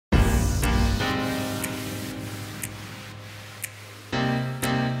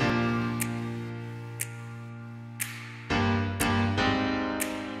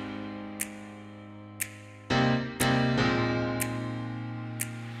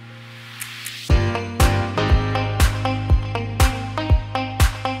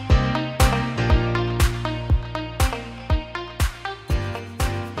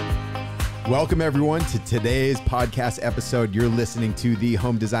Welcome, everyone, to today's podcast episode. You're listening to the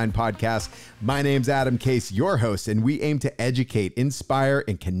Home Design Podcast. My name's Adam Case, your host, and we aim to educate, inspire,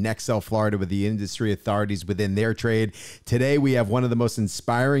 and connect South Florida with the industry authorities within their trade. Today, we have one of the most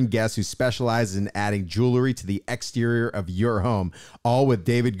inspiring guests who specializes in adding jewelry to the exterior of your home, all with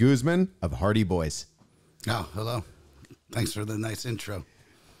David Guzman of Hardie Boys. Oh, hello. Thanks for the nice intro.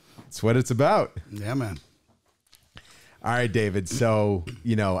 That's what it's about. Yeah, man. All right, David. So,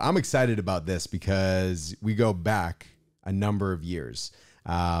 I'm excited about this because we go back a number of years.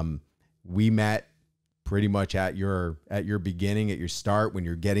 We met pretty much at your beginning, at your start, when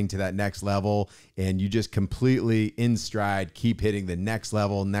you're getting to that next level, and you just completely in stride, keep hitting the next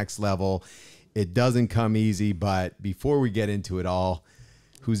level. It doesn't come easy, but before we get into it all,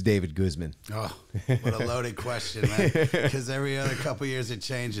 who's David Guzman? Oh, what a loaded question, man. Because every other couple of years it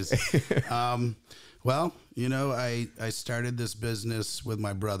changes. Well, I started this business with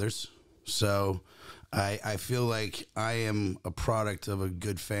my brothers. So I feel like I am a product of a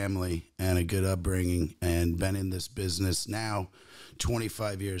good family and a good upbringing, and been in this business now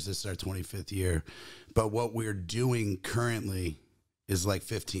 25 years. This is our 25th year. But what we're doing currently is like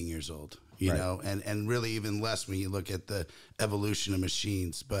 15 years old. You know, and really even less when you look at the evolution of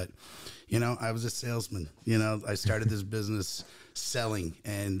machines. But, I was a salesman. I started this business selling,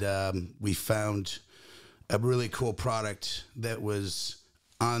 and we found a really cool product that was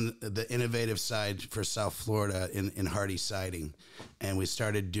on the innovative side for South Florida in Hardie siding. And we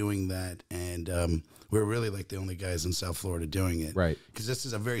started doing that, and we're really like the only guys in South Florida doing it. Right. Because this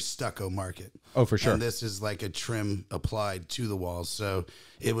is a very stucco market. Oh, for sure. And this is like a trim applied to the walls. So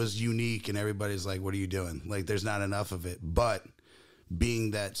it was unique, and everybody's like, what are you doing? Like, there's not enough of it. But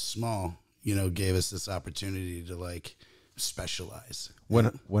being that small, gave us this opportunity to like specialize.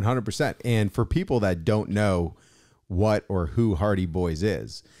 100%. And for people that don't know what or who Hardie Boys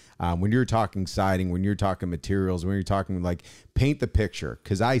is, when you're talking siding, when you're talking materials, when you're talking like paint the picture,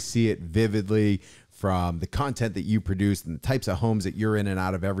 because I see it vividly from the content that you produce and the types of homes that you're in and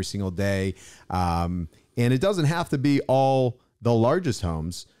out of every single day. And it doesn't have to be all the largest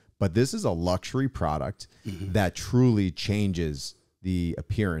homes, but this is a luxury product that truly changes the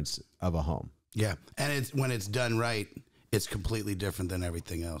appearance of a home. Yeah. And when it's done right, it's completely different than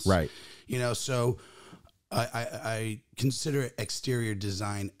everything else. Right. So I consider exterior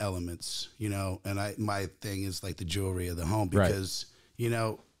design elements, and my thing is like the jewelry of the home, because,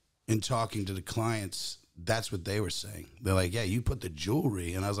 in talking to the clients, that's what they were saying. They're like, yeah, you put the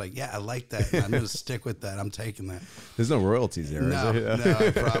jewelry. And I was like, yeah, I like that. And I'm going to stick with that. I'm taking that. There's no royalties there. No,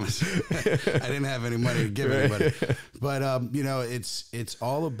 I promise. I didn't have any money to give anybody. But, it's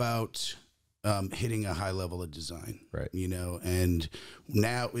all about hitting a high level of design. Right. And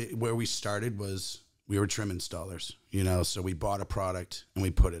now where we started was we were trim installers, so we bought a product and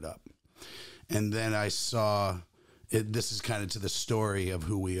we put it up. And then I saw this is kind of to the story of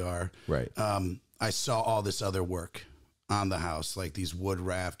who we are. Right. I saw all this other work on the house, like these wood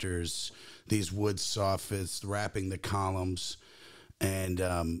rafters, these wood soffits, wrapping the columns,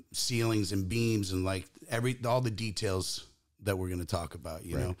 and ceilings and beams, and like all the details that we're going to talk about,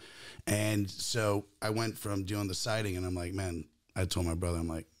 you know? And so I went from doing the siding, and I'm like, man, I told my brother, I'm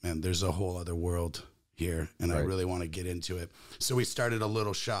like, man, there's a whole other world here, and I really want to get into it. So we started a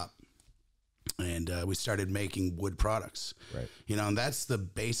little shop, and we started making wood products, and that's the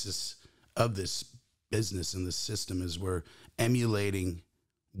basis of this business and the system, is we're emulating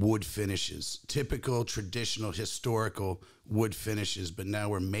wood finishes, typical, traditional, historical wood finishes, but now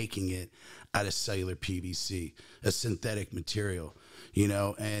we're making it out of cellular PVC, a synthetic material,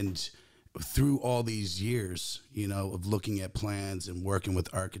 and through all these years, of looking at plans and working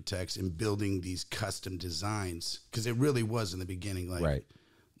with architects and building these custom designs, because it really was in the beginning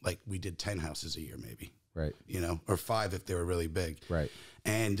like we did 10 houses a year maybe. Right. Or 5 if they were really big. Right.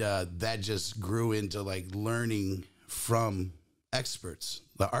 And that just grew into like learning from experts,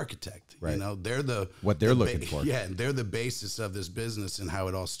 the architect, they're what they're looking for. Yeah. And they're the basis of this business and how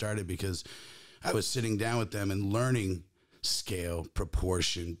it all started, because I was sitting down with them and learning scale,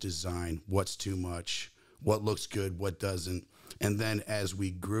 proportion, design, what's too much, what looks good, what doesn't. And then as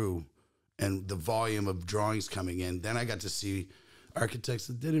we grew and the volume of drawings coming in, then I got to see architects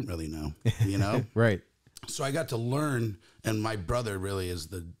that didn't really know, Right. So I got to learn, and my brother really is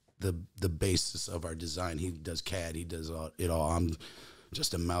the basis of our design. He does CAD, he does it all. I'm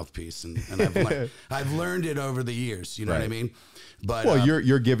just a mouthpiece, and I've learned it over the years. You know what I mean? But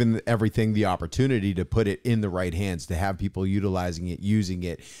you're given everything the opportunity to put it in the right hands, to have people utilizing it, using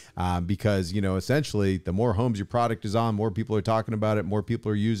it, because essentially the more homes your product is on, more people are talking about it, more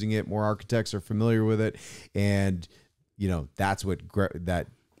people are using it, more architects are familiar with it, and that's what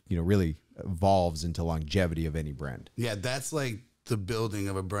really evolves into longevity of any brand. Yeah, that's like the building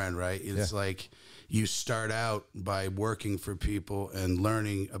of a brand, right? It's like you start out by working for people and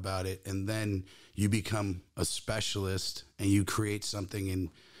learning about it, and then you become a specialist and you create something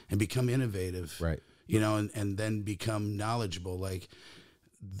and become innovative, right? You know, and then become knowledgeable. Like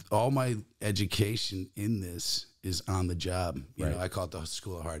all my education in this is on the job. You know, I call it the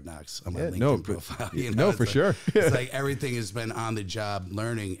School of Hard Knocks on my LinkedIn profile. You know, for sure. It's like everything has been on the job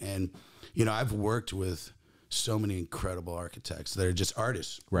learning. And, you know, I've worked with so many incredible architects that are just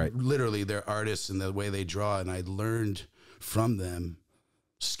artists. Right. Literally, they're artists in the way they draw. And I learned from them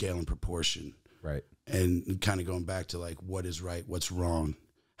scale and proportion. Right. And kind of going back to like what is right, what's wrong,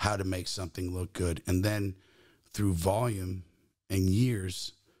 how to make something look good. And then through volume and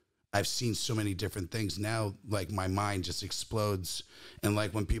years, I've seen so many different things. Now, like my mind just explodes. And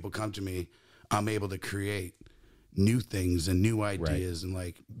like when people come to me, I'm able to create new things and new ideas and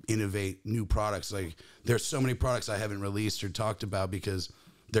like innovate new products. Like there's so many products I haven't released or talked about because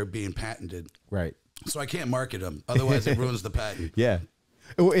they're being patented. Right. So I can't market them. Otherwise it ruins the patent. Yeah.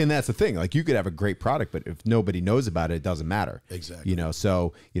 And that's the thing. Like you could have a great product, but if nobody knows about it, it doesn't matter. Exactly. You know,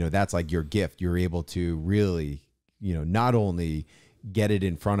 so, you know, that's like your gift. You're able to really, you know, not only get it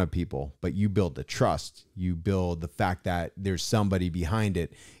in front of people, but you build the trust. You build the fact that there's somebody behind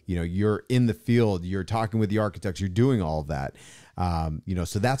it. You know, you're in the field, you're talking with the architects, you're doing all of that. You know,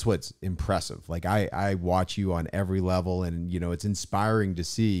 so that's what's impressive. Like I watch you on every level, and, you know, it's inspiring to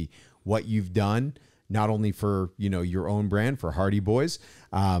see what you've done, not only for, you know, your own brand, for Hardie Boys,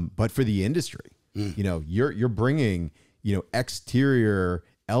 but for the industry. You know, you're bringing, you know, exterior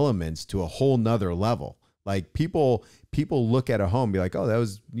elements to a whole nother level. Like people look at a home and be like, oh, that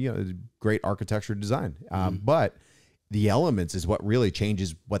was, you know, great architecture design. But the elements is what really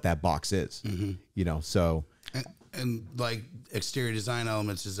changes what that box is, you know, so. And like exterior design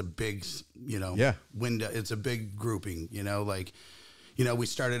elements is a big, you know, window. It's a big grouping, you know, like, you know, we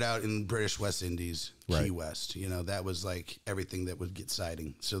started out in British West Indies, Key West, you know, that was like everything that would get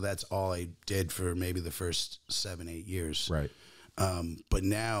siding. So that's all I did for maybe the first 7-8 years. Right. But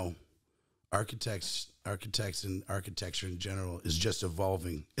now architects and architecture in general is just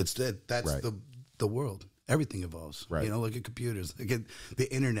evolving. That's the world. Everything evolves. Right. You know, look at computers, look at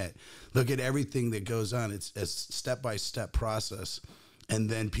the internet, look at everything that goes on. It's a step-by-step process. And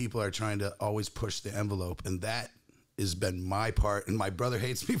then people are trying to always push the envelope. And that has been my part. And my brother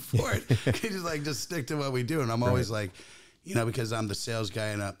hates me for it. He's like, just stick to what we do. And I'm always like, you know, because I'm the sales guy,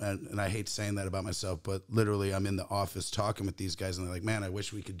 and I hate saying that about myself, but literally I'm in the office talking with these guys and they're like, man, I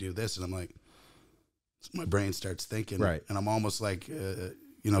wish we could do this. And I'm like, my brain starts thinking, and I'm almost like, you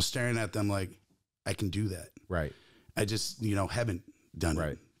know, staring at them like, I can do that. Right. I just, you know, haven't done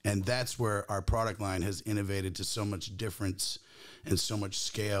it. And that's where our product line has innovated to so much difference and so much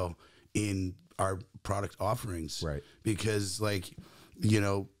scale in our product offerings. Right. Because like, you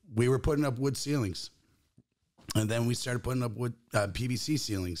know, we were putting up wood ceilings, and then we started putting up wood PVC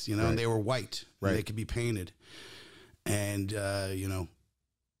ceilings, you know, and they were white. And they could be painted. And, you know,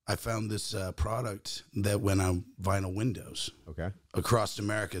 I found this product that went on vinyl windows. Okay. Across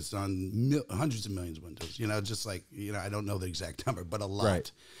America. It's on hundreds of millions of windows. You know, just like, you know, I don't know the exact number, but a lot.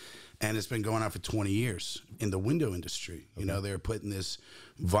 Right. And it's been going on for 20 years in the window industry. You know, they're putting this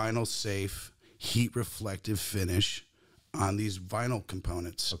vinyl safe, heat reflective finish on these vinyl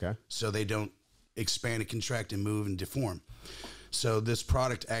components. Okay. So they don't expand and contract and move and deform. So this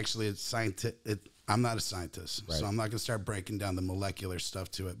product actually is scientific. I'm not a scientist, so I'm not going to start breaking down the molecular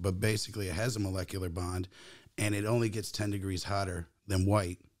stuff to it. But basically, it has a molecular bond, and it only gets 10 degrees hotter than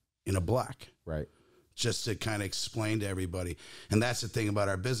white in a black. Right. Just to kind of explain to everybody. And that's the thing about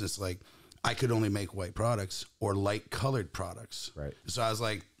our business. Like, I could only make white products or light-colored products. Right. So I was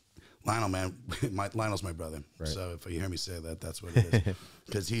like, Lionel, man, Lionel's my brother. Right. So if you hear me say that, that's what it is.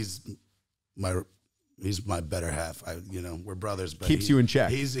 Because he's my better half. You know, we're brothers, but keeps you in check.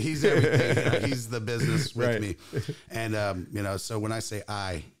 He's everything. You know, he's the business with me. And, you know, so when I say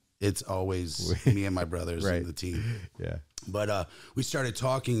it's always me and my brothers and the team. Yeah. But we started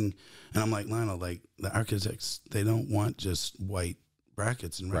talking, and I'm like, Lionel, like the architects, they don't want just white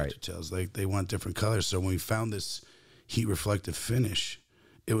brackets and rafter tails. Like they want different colors. So when we found this heat reflective finish,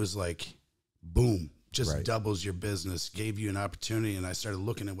 it was like, boom. Just doubles your business, gave you an opportunity. And I started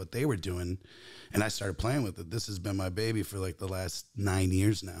looking at what they were doing, and I started playing with it. This has been my baby for like the last 9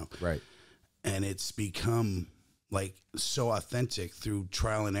 years now. Right. And it's become like so authentic through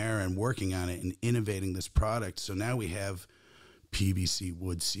trial and error and working on it and innovating this product. So now we have PVC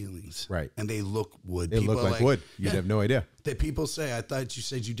wood ceilings. Right. And they look wood. They look like wood. You'd have no idea. People say, I thought you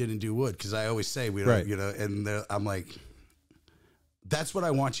said you didn't do wood. Cause I always say we don't, you know, and I'm like, That's what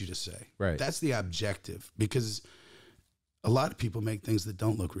I want you to say. Right. That's the objective, because a lot of people make things that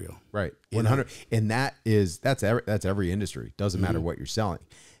don't look real. Right. 100. And that's every industry. Doesn't matter what you're selling.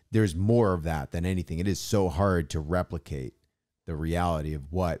 There's more of that than anything. It is so hard to replicate the reality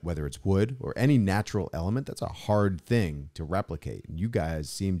of whether it's wood or any natural element. That's a hard thing to replicate. And you guys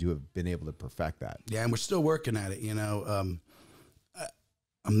seem to have been able to perfect that. Yeah. And we're still working at it. You know,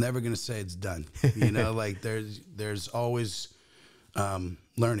 I'm never going to say it's done, you know, like there's always,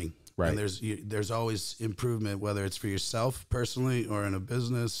 learning. Right. And there's always improvement, whether it's for yourself personally or in a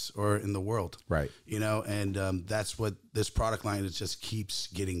business or in the world. Right. You know, and that's what this product line is, just keeps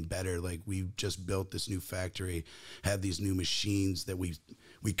getting better. Like, we just built this new factory, have these new machines that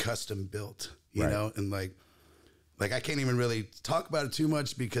we custom built, you know, and like I can't even really talk about it too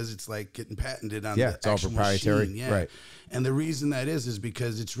much because it's like getting patented on the it's all proprietary. machine. Yeah. Right. And the reason that is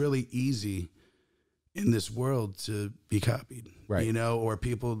because it's really easy in this world to be copied, right? You know, or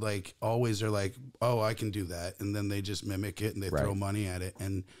people like always are like, oh, I can do that. And then they just mimic it and they throw money at it.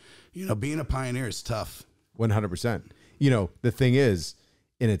 And, you know, being a pioneer is tough. 100%. You know, the thing is,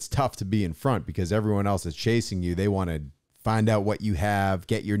 and it's tough to be in front because everyone else is chasing you. They want to find out what you have,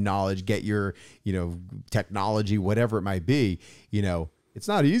 get your knowledge, get your, you know, technology, whatever it might be. You know, it's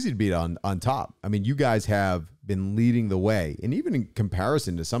not easy to be on top. I mean, you guys have been leading the way. And even in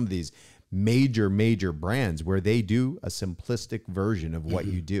comparison to some of these major brands where they do a simplistic version of what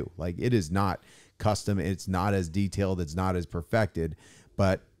you do. Like, it is not custom. It's not as detailed. It's not as perfected,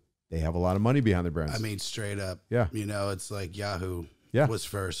 but they have a lot of money behind their brands. I mean, straight up. Yeah. You know, it's like Yahoo was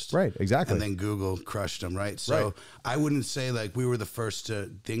first. Right. Exactly. And then Google crushed them. Right. So I wouldn't say like we were the first to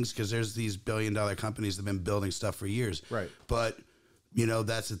things, because there's these billion-dollar companies that have been building stuff for years. Right. But you know,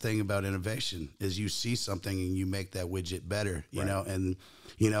 that's the thing about innovation is you see something and you make that widget better, you know, and,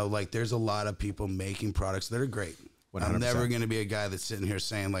 you know, like there's a lot of people making products that are great. 100%. I'm never going to be a guy that's sitting here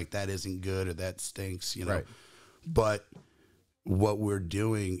saying like that isn't good or that stinks, you know, but what we're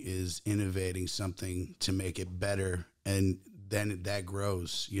doing is innovating something to make it better. And then that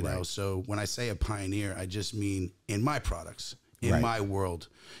grows, you know? So when I say a pioneer, I just mean in my products, in my world,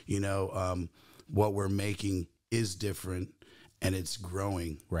 you know, what we're making is different. And it's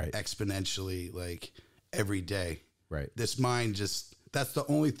growing exponentially, like every day. Right. This mind that's the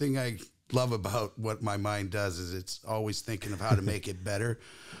only thing I love about what my mind does is it's always thinking of how to make it better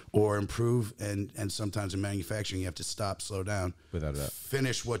or improve. And sometimes in manufacturing, you have to stop, slow down, without a doubt,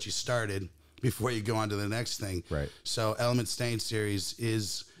 finish what you started before you go on to the next thing. Right. So Element Stain Series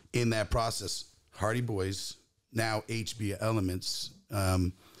is in that process. Hardie Boys, now HB Elements,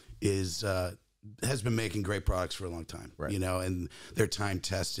 has been making great products for a long time, you know, and they're time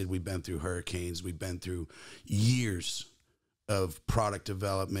tested. We've been through hurricanes. We've been through years of product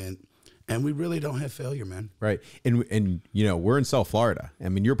development, and we really don't have failure, man. Right. And you know, we're in South Florida. I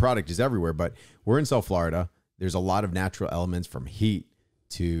mean, your product is everywhere, but we're in South Florida. There's a lot of natural elements, from heat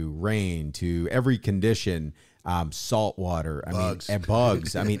to rain to every condition, salt water,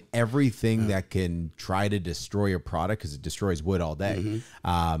 bugs. I mean, everything that can try to destroy a product, because it destroys wood all day.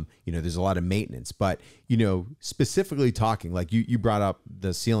 You know, there's a lot of maintenance, but, you know, specifically talking, like you brought up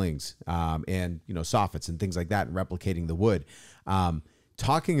the ceilings, and, you know, soffits and things like that, and replicating the wood,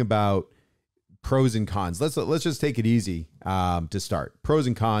 talking about pros and cons. Let's just take it easy, to start. Pros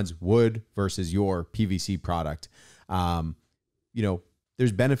and cons, wood versus your PVC product. You know,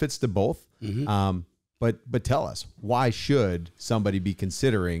 there's benefits to both. But tell us, why should somebody be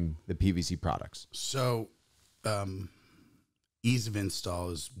considering the PVC products? So, ease of install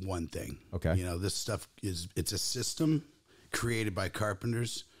is one thing. Okay. You know, this stuff it's a system created by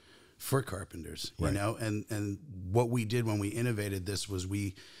carpenters for carpenters, you know, and what we did when we innovated this was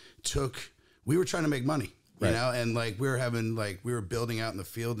we were trying to make money, you know, and like we were building out in the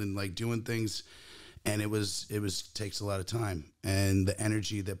field and like doing things. And it takes a lot of time and the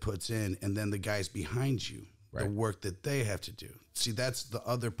energy that puts in, and then the guys behind you, the work that they have to do. See, that's the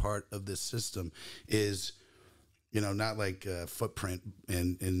other part of this system is, you know, not like footprint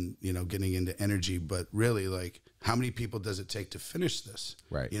and, you know, getting into energy, but really like how many people does it take to finish this?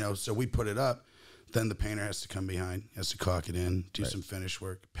 Right. You know, so we put it up, then the painter has to come behind, has to caulk it in, do some finish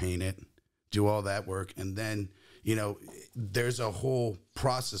work, paint it, do all that work. And then, you know, there's a whole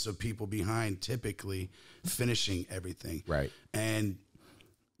process of people behind typically finishing everything. Right. And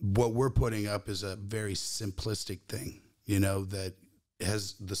what we're putting up is a very simplistic thing, you know, that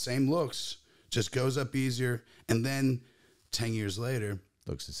has the same looks, just goes up easier. And then 10 years later,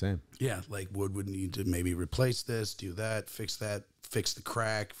 looks the same. Yeah. Like wood would need to maybe replace this, do that, fix the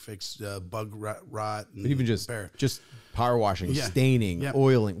crack, fix bug rot. And even just power washing, staining,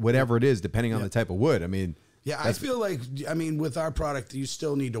 oiling, whatever it is, depending on the type of wood. I mean, Yeah, I feel like, I mean, with our product, you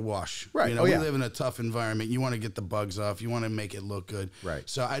still need to wash. Right. You know, we live in a tough environment. You want to get the bugs off. You want to make it look good. Right.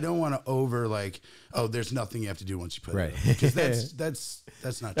 So I don't want to there's nothing you have to do once you put it up. Because that's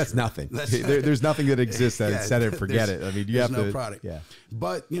not true. That's nothing. There's nothing that exists that set it, forget it. I mean, you have no product. Yeah.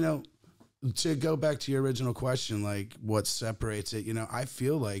 But, you know, to go back to your original question, like what separates it, you know, I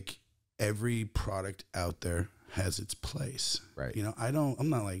feel like every product out there has its place. Right. You know, I'm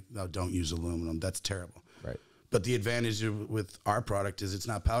not like, no, don't use aluminum. That's terrible. Right. But the advantage with our product is it's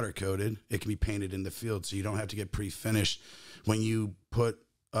not powder coated. It can be painted in the field, so you don't have to get pre-finished. When you put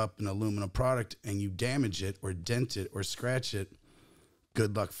up an aluminum product and you damage it or dent it or scratch it,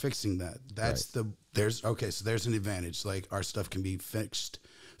 good luck fixing that. So there's an advantage. Like our stuff can be fixed,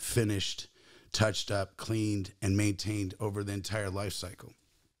 finished, touched up, cleaned, and maintained over the entire life cycle.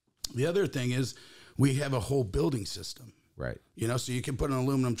 The other thing is we have a whole building system. Right. You know, so you can put an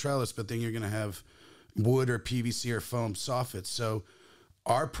aluminum trellis, but then you're going to have wood or PVC or foam soffits. So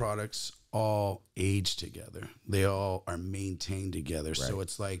our products all age together. They all are maintained together. Right. So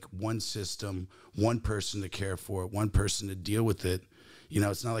it's like one system, one person to care for it, one person to deal with it. You know,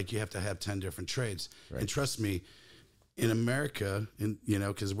 it's not like you have to have 10 different trades. Right. And trust me, in America, you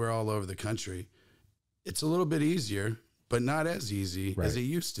know, because we're all over the country, it's a little bit easier, but not as easy as it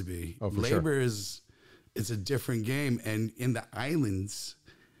used to be. Oh, for Labor sure. it's a different game. And in the islands,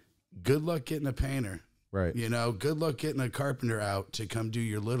 good luck getting a painter. Right. You know, good luck getting a carpenter out to come do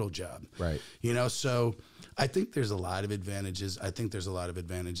your little job. Right. You know, so I think there's a lot of advantages. I think there's a lot of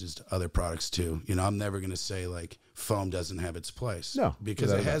advantages to other products too. You know, I'm never going to say like foam doesn't have its place. No.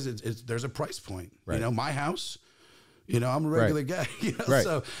 Because it has there's a price point. Right. You know, my house, you know, I'm a regular guy. You know,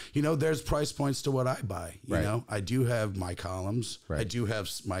 so, you know, there's price points to what I buy. You know, I do have my columns. I do have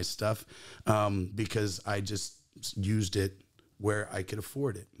my stuff because I just used it where I could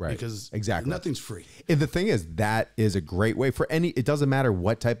afford it. Right. Because nothing's free. And the thing is, that is a great way for it doesn't matter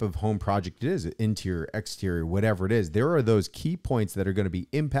what type of home project it is, interior, exterior, whatever it is. There are those key points that are going to be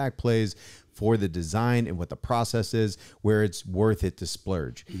impact plays for the design and what the process is, where it's worth it to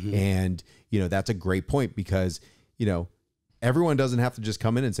splurge. Mm-hmm. And, you know, that's a great point because, you know, everyone doesn't have to just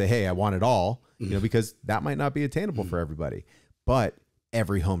come in and say, hey, I want it all, you know, because that might not be attainable for everybody. But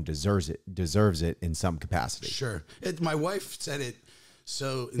every home deserves it in some capacity. Sure. My wife said it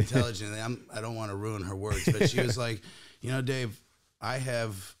so intelligently. I don't want to ruin her words, but she was like, you know, Dave, I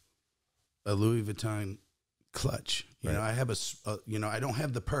have a Louis Vuitton clutch. You know, I have you know, I don't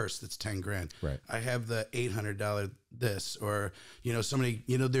have the purse that's 10 grand. Right. I have the $800 this, or, you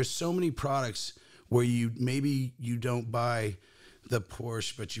know, there's so many products where maybe you don't buy the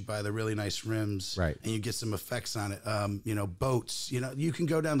Porsche, but you buy the really nice rims, right? And you get some effects on it. You know, boats. You know, you can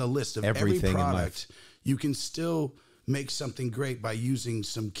go down the list of everything every product. You can still make something great by using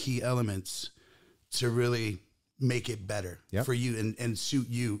some key elements to really make it better for you and suit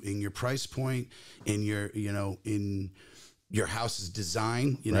you in your price point, in your, you know, in your house's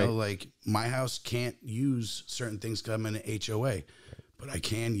design. You know, like my house can't use certain things because I'm in an HOA, but I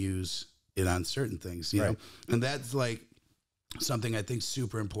can use it on certain things. You know, and that's like something I think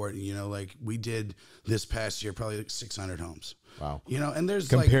super important. You know, like we did this past year, probably like 600 homes. Wow. You know, and there's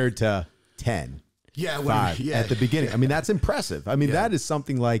compared to 10. Yeah, 5 at the beginning. I mean, that's impressive. I mean, that is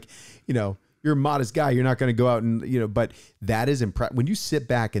something like, you know, you're a modest guy. You're not going to go out and, you know, but that is impressive. When you sit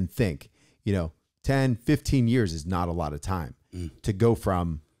back and think, you know, 10, 15 years is not a lot of time to go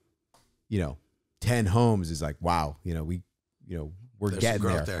from, you know, 10 homes is like, wow, you know, we're there's getting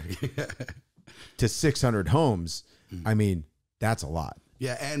there to 600 homes. I mean, that's a lot.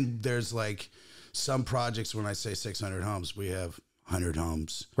 Yeah. And there's like some projects, when I say 600 homes, we have 100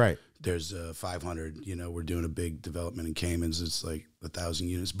 homes. Right. There's 500, you know, we're doing a big development in Caymans. It's like 1,000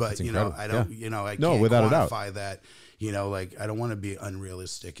 units, but that's you incredible. know, I don't, you know, I no, can't without quantify that, you know, like I don't want to be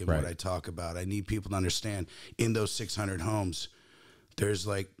unrealistic in what I talk about. I need people to understand in those 600 homes, there's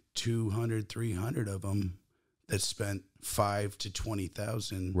like 200, 300 of them that spent 5 to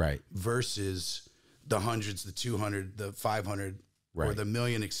 20,000 versus the hundreds, the 200, the 500 or the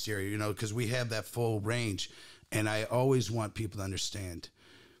million exterior, you know, because we have that full range. And I always want people to understand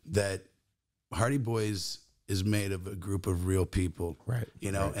that Hardie Boys is made of a group of real people,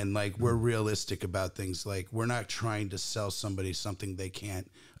 you know, and like we're realistic about things. Like we're not trying to sell somebody something they can't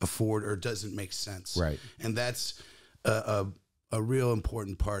afford or doesn't make sense. Right. And that's a real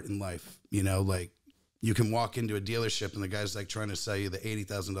important part in life, you know, like you can walk into a dealership and the guy's like trying to sell you the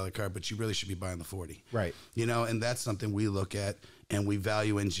 $80,000 car, but you really should be buying the 40. Right. You know, and that's something we look at and we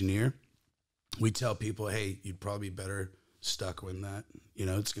value engineer. We tell people, hey, you'd probably be better stucco in that. You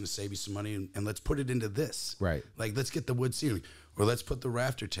know, it's going to save you some money, and let's put it into this. Right. Like, let's get the wood ceiling, or let's put the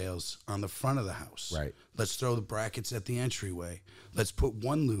rafter tails on the front of the house. Right. Let's throw the brackets at the entryway. Let's put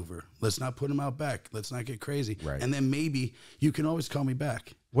one louver. Let's not put them out back. Let's not get crazy. Right. And then maybe you can always call me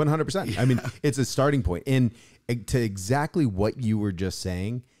back. 100%. I mean, it's a starting point. And to exactly what you were just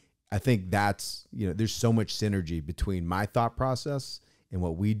saying, I think that's, you know, there's so much synergy between my thought process and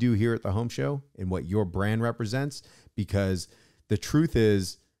what we do here at the Home Show and what your brand represents, because the truth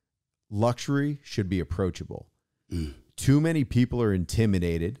is luxury should be approachable. Too many people are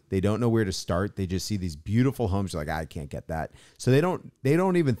intimidated. They don't know where to start. They just see these beautiful homes. They're like, I can't get that. So they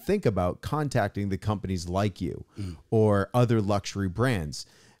don't even think about contacting the companies like you or other luxury brands,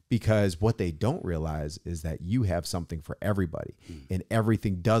 because what they don't realize is that you have something for everybody, and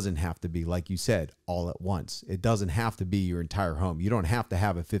everything doesn't have to be, like you said, all at once. It doesn't have to be your entire home. You don't have to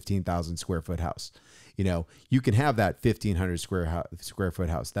have a 15,000 square foot house. You know, you can have that 1,500 square foot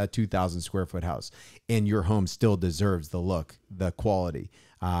house, that 2,000 square foot house, and your home still deserves the look, the quality.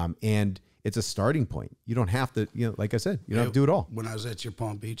 And it's a starting point. You don't have to, you know, like I said, you don't have to do it all. When I was at your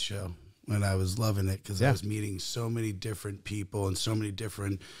Palm Beach show, and I was loving it, because I was meeting so many different people and so many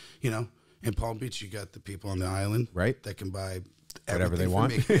different, you know, in Palm Beach, you got the people on the island, right, that can buy whatever they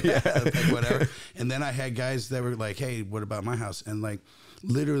want. Like whatever. And then I had guys that were like, hey, what about my house? And like,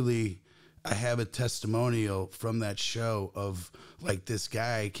 literally, I have a testimonial from that show of like, this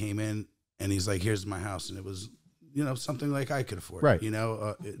guy came in and he's like, here's my house. And it was, you know, something like I could afford, right? You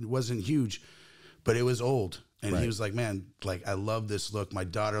know, it wasn't huge, but it was old. And he was like, man, like, I love this look. My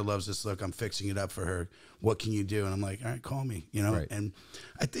daughter loves this look. I'm fixing it up for her. What can you do? And I'm like, all right, call me, you know? Right. And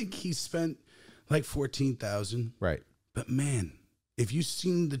I think he spent like $14,000. Right. But man, if you've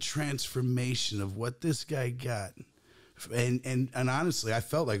seen the transformation of what this guy got, and honestly, I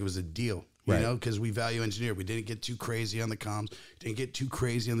felt like it was a deal, you know, because we value engineer. We didn't get too crazy on the comms, didn't get too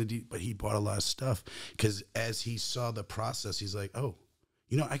crazy on the but he bought a lot of stuff, because as he saw the process, he's like, oh,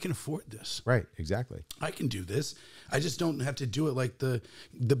 you know, I can afford this. Right, exactly. I can do this. I just don't have to do it like the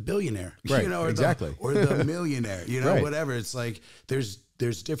billionaire, right, you know, or exactly, or the millionaire, you know, right, whatever. It's like there's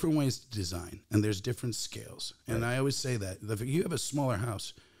different ways to design, and there's different scales. And I always say that if you have a smaller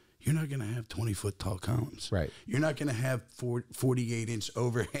house, you're not going to have 20-foot tall columns. Right. You're not going to have 48-inch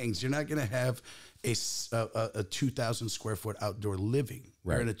overhangs. You're not going to have a 2,000 square foot outdoor living.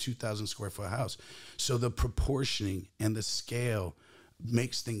 Right. You're in a 2,000 square foot house. So the proportioning and the scale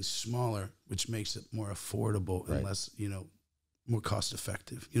makes things smaller, which makes it more affordable and less, you know, more cost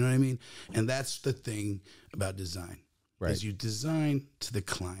effective. You know what I mean? And that's the thing about design. Right. Is you design to the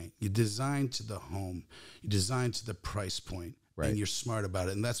client, you design to the home, you design to the price point, and you're smart about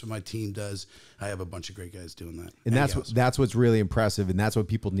it. And that's what my team does. I have a bunch of great guys doing that. And that's what's really impressive, and that's what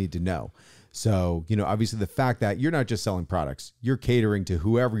people need to know. So, you know, obviously the fact that you're not just selling products, you're catering to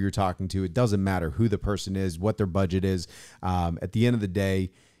whoever you're talking to. It doesn't matter who the person is, what their budget is. At the end of the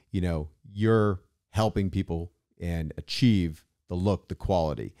day, you know, you're helping people and achieve the look, the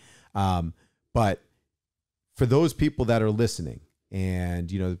quality. But for those people that are listening,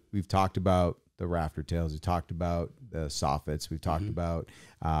 and, you know, we've talked about the rafter tails, we've talked about the soffits, we've talked about,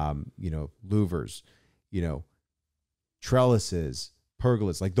 you know, louvers, you know, trellises,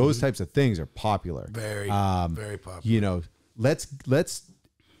 pergolas, like those types of things are popular. Very popular. You know, let's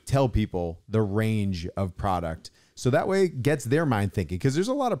tell people the range of product, so that way it gets their mind thinking, because there's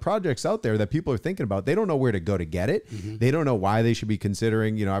a lot of projects out there that people are thinking about. They don't know where to go to get it. They don't know why they should be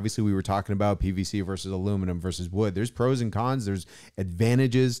considering, you know, obviously we were talking about PVC versus aluminum versus wood. There's pros and cons. There's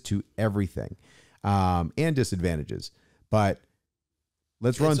advantages to everything, and disadvantages, but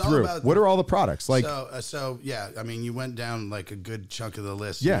let's run through. What are all the products like? So yeah, I mean, you went down like a good chunk of the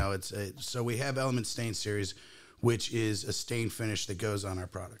list. Yeah. You know, so we have Element Stain Series, which is a stain finish that goes on our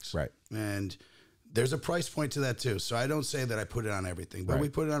products. Right. And there's a price point to that too. So I don't say that I put it on everything, but we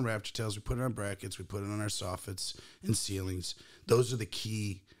put it on rafter tails, we put it on brackets, we put it on our soffits and ceilings. Those are the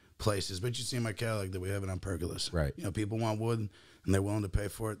key places. But you see in my catalog that we have it on pergolas. Right. You know, people want wood and they're willing to pay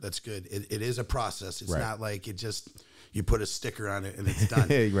for it. That's good. It is a process. It's not like it just, you put a sticker on it and it's done.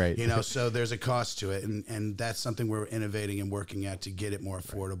 Right. You know, so there's a cost to it. And that's something we're innovating and working at to get it more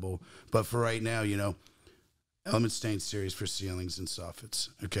affordable. But for right now, you know, Element Stain Series for ceilings and soffits.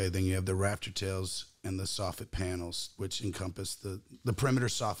 Okay, then you have the rafter tails and the soffit panels, which encompass the perimeter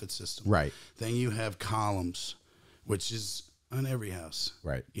soffit system. Right. Then you have columns, which is on every house.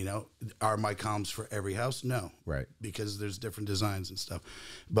 Right. You know, are my columns for every house? No. Right. Because there's different designs and stuff.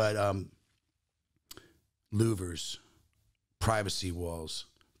 But louvers, privacy walls,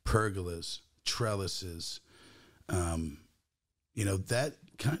 pergolas, trellises, you know, that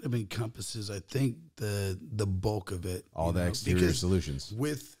kind of encompasses, I think, the bulk of it. All the exterior solutions.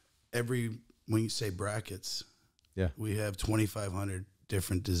 With when you say brackets, yeah, we have 2,500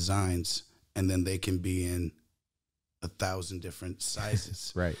 different designs, and then they can be in 1,000 different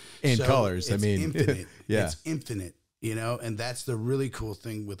sizes. Right. And so colors. It's infinite. Yeah. It's infinite, you know, and that's the really cool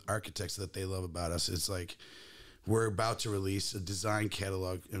thing with architects that they love about us. It's like, we're about to release a design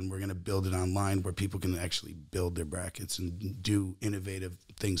catalog, and we're going to build it online where people can actually build their brackets and do innovative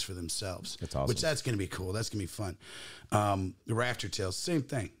things for themselves. That's awesome. Which that's going to be cool. That's going to be fun. The rafter tails, same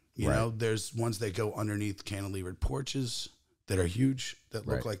thing. You right. know, there's ones that go underneath cantilevered porches that are huge, that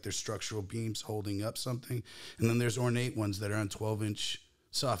look right. like they're structural beams holding up something. And then there's ornate ones that are on 12-inch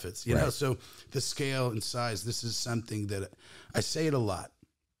soffits, you right. know? So the scale and size, this is something that I say it a lot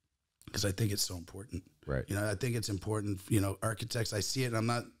because I think it's so important. Right. You know, I think it's important, you know, architects, I see it, and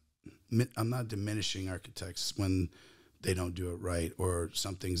I'm not diminishing architects when they don't do it right or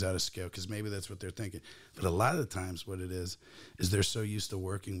something's out of scale, because maybe that's what they're thinking. But a lot of the times what it is they're so used to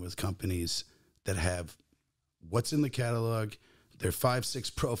working with companies that have what's in the catalog, they're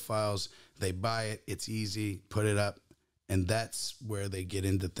 5-6 profiles, they buy it, it's easy, put it up, and that's where they get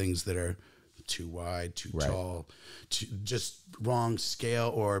into things that are too wide, too right. tall, just wrong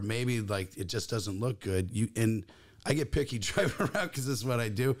scale, or maybe like it just doesn't look good. And I get picky driving around because this is what I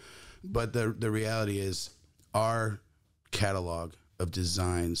do. But the reality is our catalog of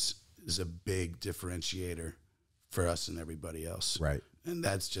designs is a big differentiator for us and everybody else. Right. And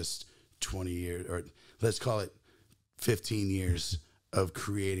that's just 20 years, or let's call it 15 years of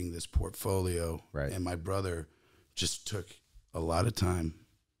creating this portfolio. Right. And my brother just took a lot of time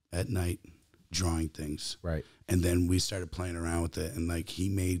at night drawing things. Right. And then we started playing around with it, and like he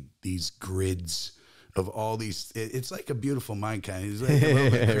made these grids of all these. It's like a beautiful mind kind of. He's like a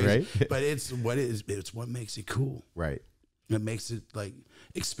little bit crazy, right. But it's what makes it cool. Right. It makes it like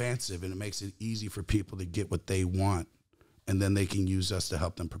expansive, and it makes it easy for people to get what they want, and then they can use us to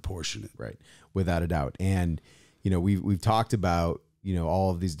help them proportion it. Right. Without a doubt. And you know, we've talked about, you know,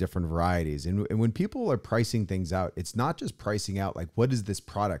 all of these different varieties, and when people are pricing things out, it's not just pricing out like, what does this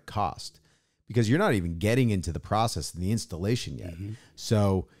product cost? Because you're not even getting into the process and the installation yet. Mm-hmm.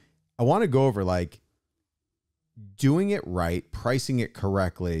 So I want to go over like doing it right, pricing it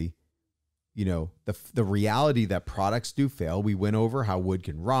correctly. You know, the reality that products do fail. We went over how wood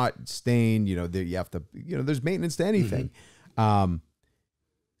can rot, stain, you know, you have to, you know, there's maintenance to anything. Mm-hmm.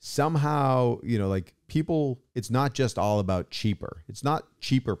 Somehow, you know, like people, it's not just all about cheaper. It's not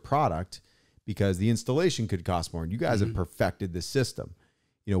cheaper product because the installation could cost more, and you guys mm-hmm. have perfected the system.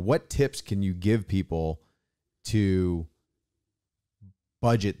 You know, what tips can you give people to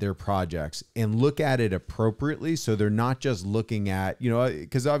budget their projects and look at it appropriately, so they're not just looking at, you know,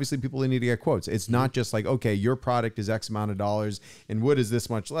 because obviously people need to get quotes. It's not just like, okay, your product is X amount of dollars and wood is this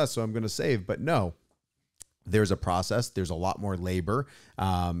much less, so I'm going to save. But no, there's a process. There's a lot more labor.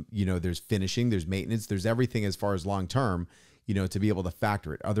 You know, there's finishing, there's maintenance, there's everything as far as long term, you know, to be able to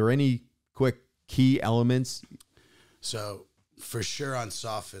factor it. Are there any quick key elements? So for sure on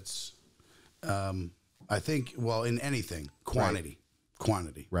soffits, I think, well, in anything, quantity.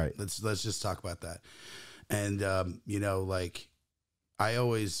 Right. Let's just talk about that. And, you know, like I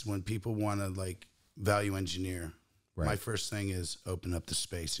always, when people want to like value engineer, right. my first thing is open up the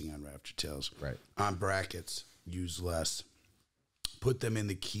spacing on rafter tails. Right. On brackets, use less. Put them in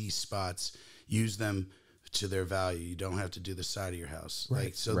the key spots. Use them to their value. You don't have to do the side of your house. Right.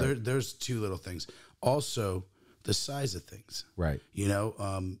 Like, so right. there's two little things. Also, the size of things. Right. You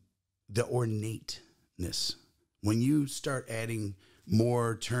know, the ornateness. When you start adding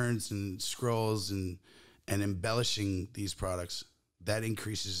more turns and scrolls and embellishing these products, that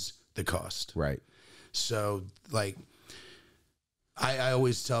increases the cost. Right. So like I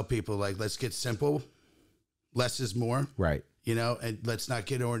always tell people, like, let's get simple. Less is more. Right. You know, and let's not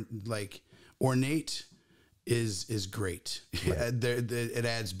get ornate is great. Right. It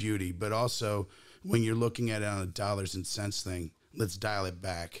adds beauty, but also when you're looking at it on a dollars and cents thing, let's dial it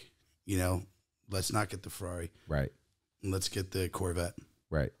back. You know, let's not get the Ferrari. Right. Let's get the Corvette.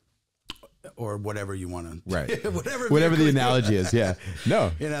 Right. Or whatever you want to. Right. whatever the analogy is. Yeah.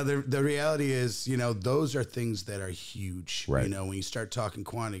 No. You know, the reality is, you know, those are things that are huge. Right. You know, when you start talking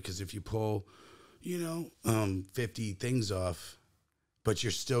quantity, because if you pull, you know, 50 things off, but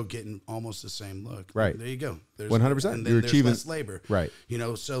you're still getting almost the same look. Right. There you go. There's 100%. And then you're achieving less labor. Right. You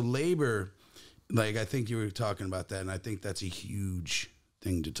know, so labor, like I think you were talking about that, and I think that's a huge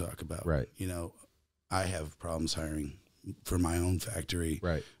thing to talk about. Right. You know, I have problems hiring for my own factory.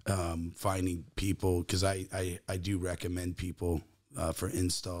 Right. Finding people, because I do recommend people for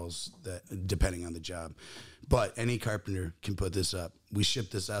installs that depending on the job. But any carpenter can put this up. We ship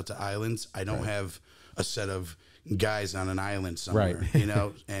this out to islands. I don't have a set of guys on an island somewhere, you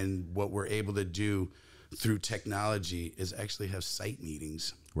know, and what we're able to do through technology is actually have site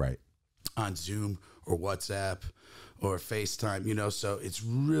meetings on Zoom or WhatsApp or FaceTime, you know, so it's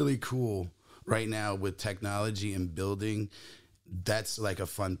really cool right now with technology and building. That's like a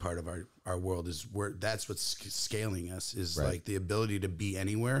fun part of our world is where that's what's scaling us is like the ability to be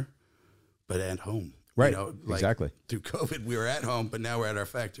anywhere, but at home. Right. You know, like exactly. Through COVID, we were at home, but now we're at our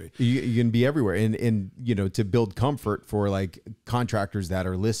factory. You can be everywhere. And, you know, to build comfort for like contractors that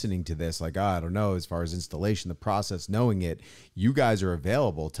are listening to this, like, I don't know, as far as installation, the process, knowing it, you guys are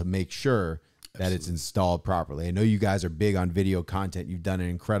available to make sure that it's installed properly. I know you guys are big on video content. You've done an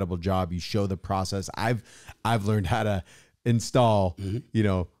incredible job. You show the process. I've learned how to install, you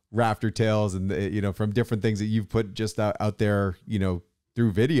know, rafter tails and, you know, from different things that you've put just out there, you know, through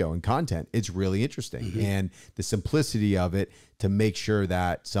video and content. It's really interesting. And the simplicity of it to make sure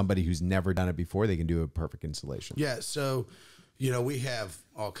that somebody who's never done it before, they can do a perfect installation. Yeah. So, you know, we have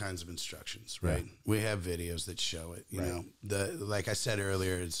all kinds of instructions, right? We have videos that show it, you know, like I said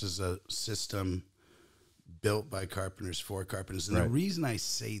earlier, this is a system built by carpenters for carpenters. And the reason I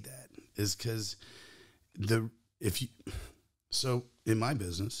say that is because so in my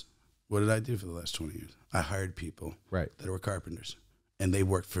business, what did I do for the last 20 years? I hired people that were carpenters. And they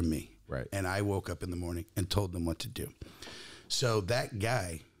worked for me. And I woke up in the morning and told them what to do. So that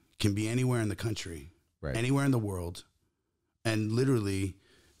guy can be anywhere in the country, anywhere in the world, and literally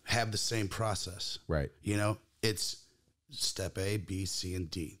have the same process. You know, it's step A, B, C, and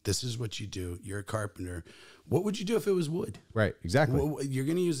D. This is what you do. You're a carpenter. What would you do if it was wood? Exactly. Well, you're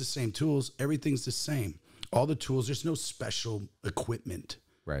going to use the same tools. Everything's the same. All the tools, there's no special equipment.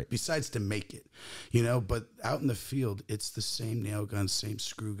 Besides to make it, you know, but out in the field, it's the same nail gun, same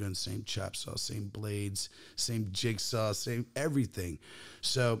screw gun, same chop saw, same blades, same jigsaw, same everything.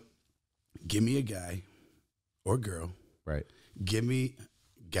 So give me a guy or girl. Give me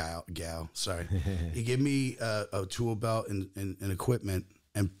gal, sorry. You give me a tool belt and equipment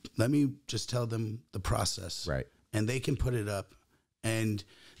and let me just tell them the process. And they can put it up. And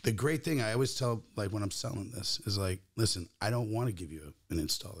the great thing I always tell, like when I'm selling this, is like, listen, I don't want to give you an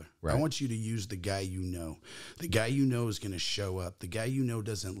installer. I want you to use the guy you know. The guy you know is going to show up. The guy you know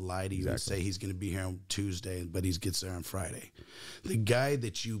doesn't lie to you and say he's going to be here on Tuesday, but he gets there on Friday. The guy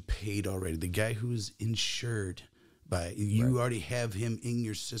that you paid already, the guy who is insured by, you already have him in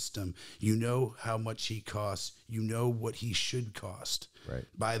your system. You know how much he costs. You know what he should cost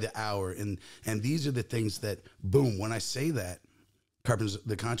by the hour. And these are the things that, boom, when I say that, carpenters,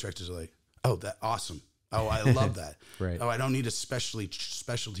 the contractors are like, oh, that awesome. Oh, I love that. Oh, I don't need a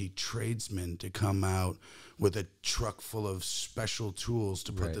specialty tradesman to come out with a truck full of special tools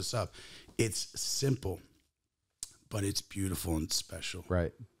to put this up. It's simple, but it's beautiful and special.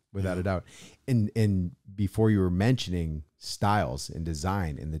 Without a doubt. And before you were mentioning styles and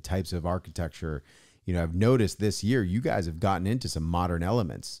design and the types of architecture, you know, I've noticed this year, you guys have gotten into some modern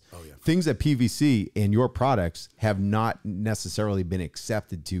elements. Things that PVC and your products have not necessarily been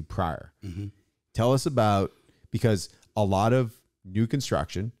accepted to prior. Tell us about, because a lot of new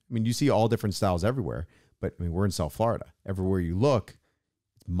construction, I mean, you see all different styles everywhere, but I mean, we're in South Florida. Everywhere you look,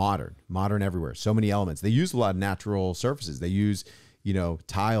 it's modern everywhere. So many elements. They use a lot of natural surfaces. They use, you know,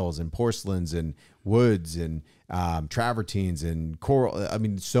 tiles and porcelains and woods and travertines and coral. I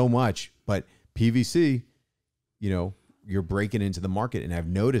mean, so much, but PVC, you know, you're breaking into the market, and I've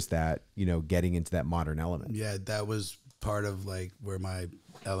noticed that, you know, getting into that modern element. Yeah, that was part of like where my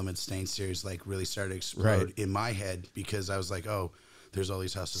Element Stain series like really started to explode in my head, because I was like, oh, there's all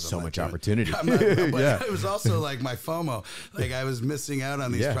these houses. So much opportunity. But it was also like my FOMO, like I was missing out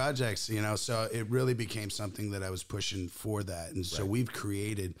on these projects, you know, so it really became something that I was pushing for that. And so we've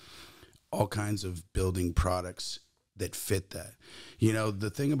created all kinds of building products that fit that. You know, the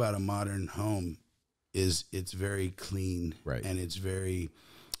thing about a modern home is it's very clean and it's very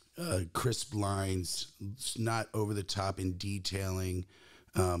crisp lines. It's not over the top in detailing,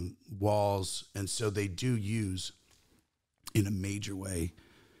 walls. And so they do use, in a major way,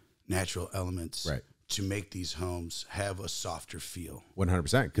 natural elements to make these homes have a softer feel.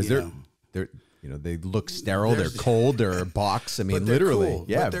 100%. Because they're you know, they look sterile, they're cold, they're a box. I mean, literally. Cool.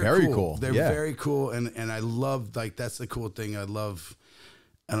 Yeah, very cool. They're very cool. And I love, like, that's the cool thing. I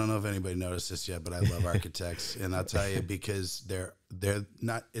don't know if anybody noticed this yet, but I love architects. And I'll tell you, because they're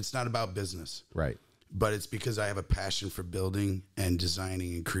not, it's not about business. But it's because I have a passion for building and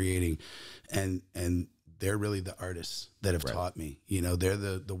designing and creating. And they're really the artists that have taught me. You know, they're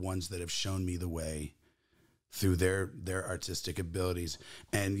the ones that have shown me the way through their artistic abilities.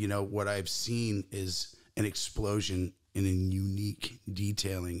 And, you know, what I've seen is an explosion in a unique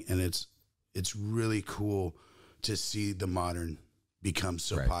detailing. And it's really cool to see the modern become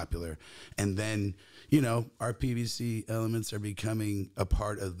so popular. And then, you know, our PVC elements are becoming a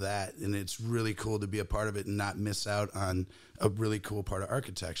part of that. And it's really cool to be a part of it and not miss out on a really cool part of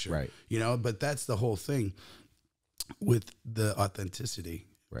architecture. Right. You know, but that's the whole thing with the authenticity,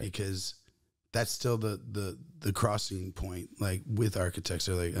 because that's still the crossing point, like with architects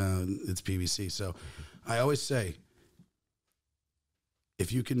are like, it's PVC. So I always say,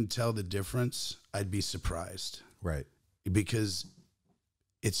 if you can tell the difference, I'd be surprised. Right. Because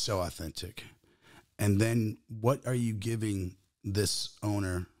it's so authentic. And then what are you giving this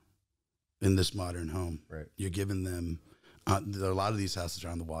owner in this modern home? Right. You're giving them, a lot of these houses are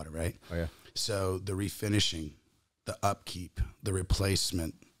on the water, right? Oh, yeah. So the refinishing, the upkeep, the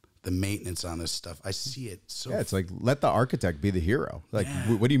replacement, the maintenance on this stuff, I see it. So yeah, it's like, let the architect be the hero. Like,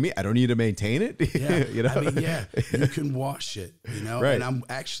 what do you mean? I don't need to maintain it? Yeah. You know? I mean, yeah, you can wash it, you know? Right. And I'm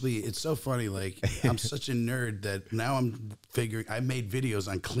actually, it's so funny. Like, I'm such a nerd that now I'm figuring, I made videos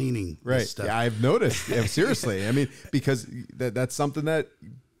on cleaning this stuff. Yeah, I've noticed. Yeah, seriously. I mean, because that's something that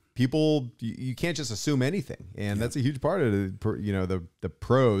people, you can't just assume anything. And that's a huge part of the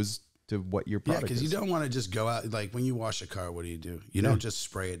pros to what your product because is. you don't want to just go out, like when you wash a car, what do? You don't just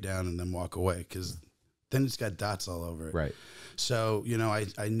spray it down and then walk away, because then it's got dots all over it. Right. So, you know,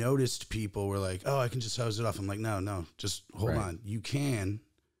 I noticed people were like, oh, I can just hose it off. I'm like, no, just hold on. You can,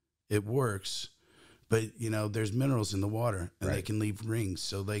 it works, but you know, there's minerals in the water and they can leave rings.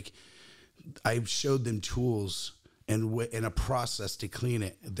 So like, I showed them tools and a process to clean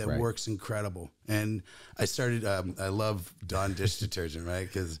it that works incredible. And I started, I love Dawn dish detergent, right?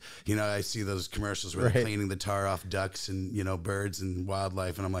 Because, you know, I see those commercials where they're cleaning the tar off ducks and, you know, birds and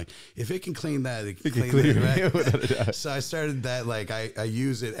wildlife. And I'm like, if it can clean that, it can clean it, right? So I started that, like, I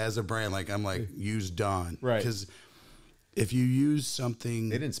use it as a brand. Like, I'm like, use Dawn. Right. Because if you use something...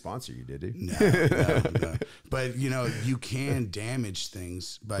 They didn't sponsor you, did they? No. But, you know, you can damage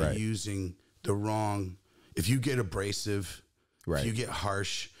things by using the wrong... If you get abrasive, if you get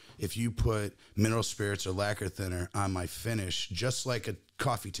harsh, if you put mineral spirits or lacquer thinner on my finish, just like a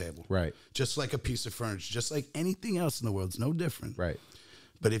coffee table, just like a piece of furniture, just like anything else in the world, it's no different. Right.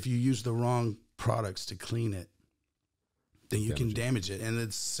 But if you use the wrong products to clean it, then you can damage it. And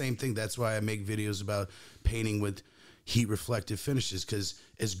it's the same thing. That's why I make videos about painting with heat reflective finishes, because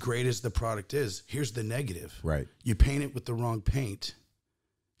as great as the product is, here's the negative. Right. You paint it with the wrong paint,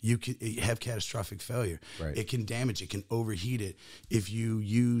 you can have catastrophic failure. Right. It can damage, it can overheat it. If you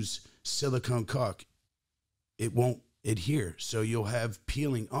use silicone caulk, it won't adhere. So you'll have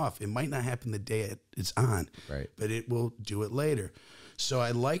peeling off. It might not happen the day it's on, but it will do it later. So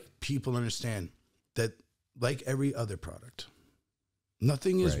I like people understand that, like every other product,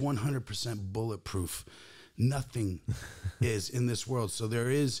 nothing is 100% bulletproof. Nothing is in this world. So there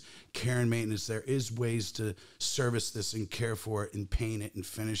is care and maintenance. There is ways to service this and care for it and paint it and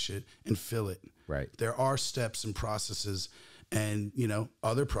finish it and fill it. Right. There are steps and processes, and, you know,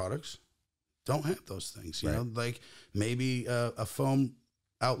 other products don't have those things, you know, like maybe a foam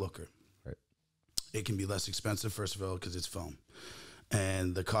outlooker. Right. It can be less expensive, first of all, because it's foam,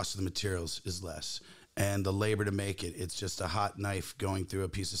 and the cost of the materials is less. And the labor to make it, it's just a hot knife going through a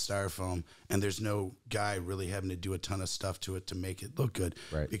piece of styrofoam, and there's no guy really having to do a ton of stuff to it to make it look good.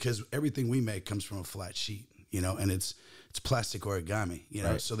 Right. Because everything we make comes from a flat sheet, you know, and it's plastic origami, you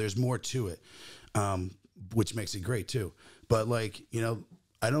know, so there's more to it, which makes it great too. But, like, you know,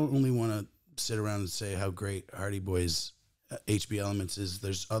 I don't only want to sit around and say how great Hardie Boys HB Elements is.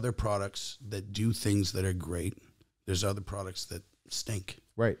 There's other products that do things that are great. There's other products that stink.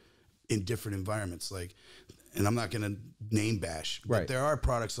 Right. In different environments, like, and I'm not going to name bash, but there are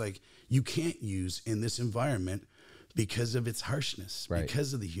products like you can't use in this environment because of its harshness,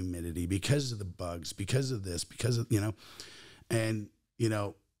 because of the humidity, because of the bugs, because of this, because of, you know, and, you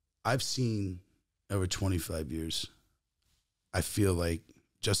know, I've seen over 25 years, I feel like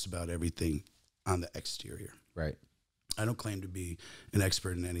just about everything on the exterior. Right. I don't claim to be an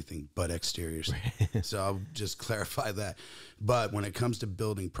expert in anything but exteriors. So I'll just clarify that. But when it comes to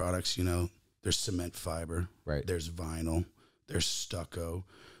building products, you know, there's cement fiber, there's vinyl, there's stucco,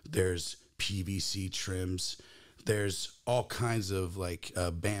 there's PVC trims, there's all kinds of, like,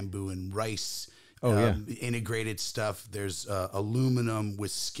 bamboo and rice integrated stuff. There's aluminum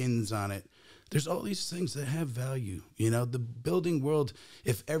with skins on it. There's all these things that have value. You know, the building world,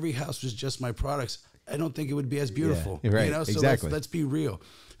 if every house was just my products, I don't think it would be as beautiful. You know, so let's be real,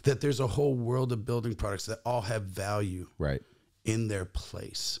 that there's a whole world of building products that all have value in their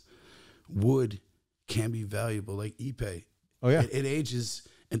place. Wood can be valuable, like Ipe. Oh yeah. It ages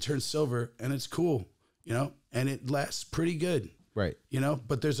and turns silver, and it's cool, you know, and it lasts pretty good. Right. You know,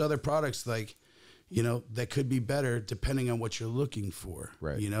 but there's other products like, you know, that could be better depending on what you're looking for.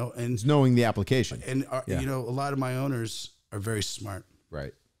 Right. You know, and it's knowing the application. And, you know, a lot of my owners are very smart.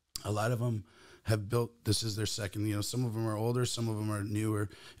 Right. A lot of them have built, this is their second, you know, some of them are older, some of them are newer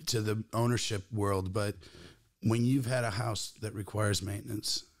to the ownership world. But when you've had a house that requires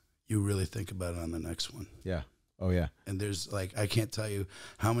maintenance, you really think about it on the next one. Yeah. Oh yeah. And there's like, I can't tell you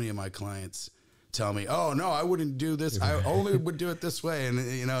how many of my clients tell me, oh no, I wouldn't do this. I only would do it this way. And,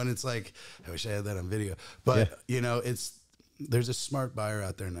 you know, and it's like, I wish I had that on video, but you know, there's a smart buyer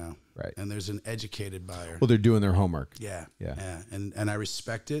out there now. Right. And there's an educated buyer. Well, they're doing their homework. Yeah. Yeah. Yeah. And I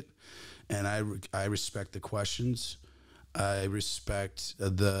respect it. And I respect the questions. I respect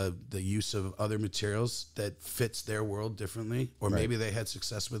the use of other materials that fits their world differently, or maybe they had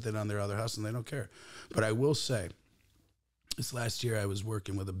success with it on their other house and they don't care. But I will say, this last year I was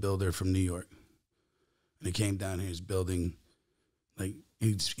working with a builder from New York, and he came down here. He's building like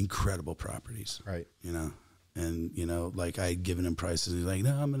incredible properties, right? You know, and you know, like I had given him prices. And he's like,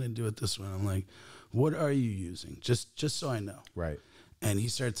 "No, I'm going to do it this way." I'm like, "What are you using? Just so I know." Right. And he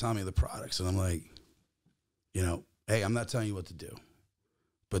started telling me the products, and I'm like, you know, hey, I'm not telling you what to do,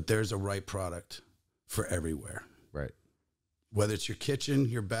 but there's a right product for everywhere. Right. Whether it's your kitchen,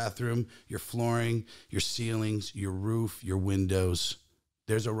 your bathroom, your flooring, your ceilings, your roof, your windows,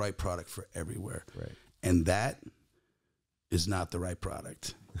 there's a right product for everywhere. Right. And that is not the right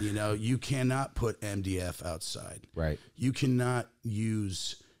product. You know, you cannot put MDF outside. Right. You cannot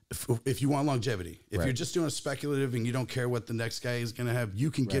use, if you want longevity, if you're just doing a speculative and you don't care what the next guy is going to have, you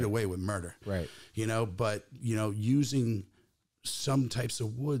can get away with murder. Right. You know, but, you know, using some types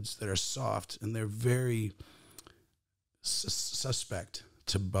of woods that are soft and they're very suspect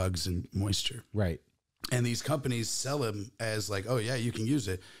to bugs and moisture. Right. And these companies sell them as like, oh yeah, you can use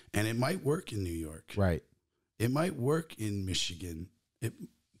it. And it might work in New York. Right. It might work in Michigan.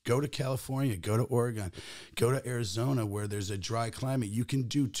 Go to California, go to Oregon, go to Arizona where there's a dry climate. You can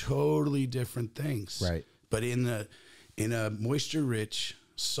do totally different things. Right. But in a moisture rich,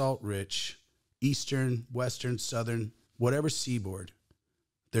 salt rich, eastern, western, southern, whatever seaboard,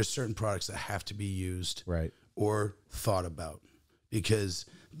 there's certain products that have to be used. Right. Or thought about, because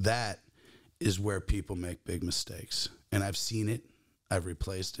that is where people make big mistakes. And I've seen it. I've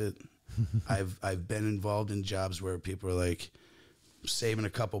replaced it. I've been involved in jobs where people are like saving a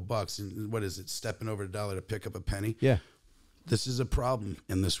couple bucks and what is it, stepping over $1 to pick up a penny. Yeah. This is a problem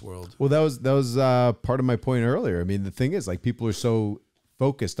in this world. Well, that was part of my point earlier. I mean, the thing is, like, people are so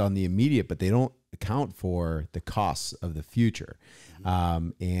focused on the immediate, but they don't account for the costs of the future.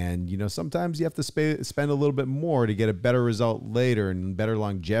 And, you know, sometimes you have to spend a little bit more to get a better result later and better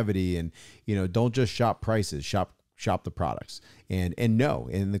longevity. And, you know, don't just shop prices, shop the products and know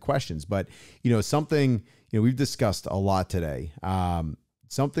in the questions. But, you know, something, you know, we've discussed a lot today.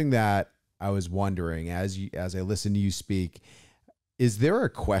 Something that I was wondering as I listen to you speak, is there a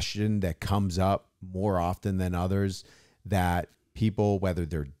question that comes up more often than others that people, whether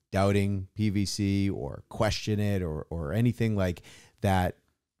they're doubting PVC or question it or anything like that,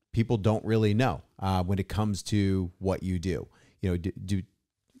 people don't really know when it comes to what you do? You know,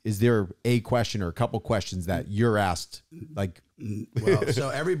 is there a question or a couple questions that you're asked? Like, well, so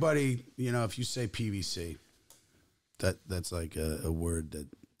everybody, you know, if you say PVC, that's like a word that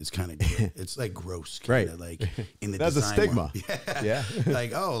is kind of, it's like gross, kinda, right? Like in the that's a stigma. Yeah.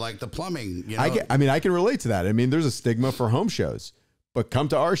 Like, oh, like the plumbing. You know? I can relate to that. I mean, there's a stigma for home shows, but come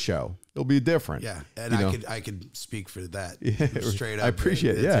to our show, it'll be different. Yeah, and I could speak for that straight up. I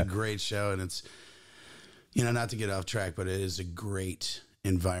appreciate it. It's a great show, and it's, you know, not to get off track, but it is a great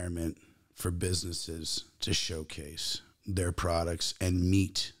environment for businesses to showcase their products and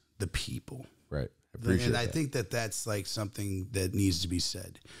meet the people. Right. And I think that's like something that needs to be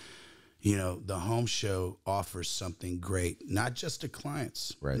said. You know, the home show offers something great, not just to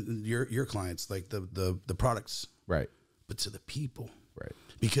clients, right? Your clients, like the products, right? But to the people, right?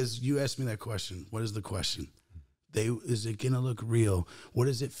 Because you asked me that question. What is the question? Is it going to look real? What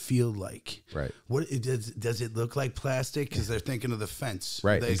does it feel like? Right. Does it look like plastic? Because they're thinking of the fence,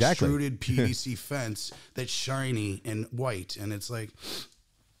 right? The extruded PVC fence that's shiny and white, and it's like,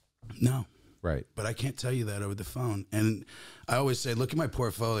 no. Right. But I can't tell you that over the phone. And I always say, look at my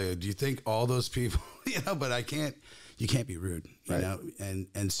portfolio. Do you think all those people, you know, but you can't be rude, you know?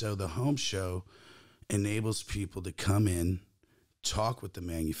 And so the home show enables people to come in, talk with the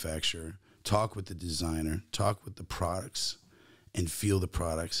manufacturer, talk with the designer, talk with the products, and feel the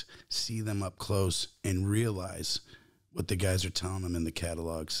products, see them up close, and realize what the guys are telling them in the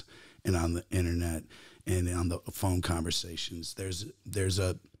catalogs, and on the internet and on the phone conversations. There's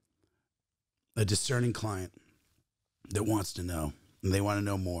a discerning client that wants to know, and they want to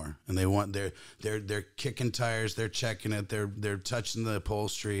know more, and they want they're kicking tires, they're checking it, they're touching the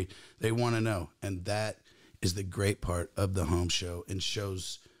upholstery, they want to know. And that is the great part of the home show and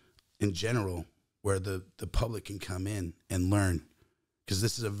shows in general, where the public can come in and learn, because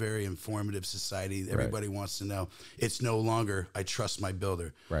this is a very informative society. Everybody wants to know. It's no longer, I trust my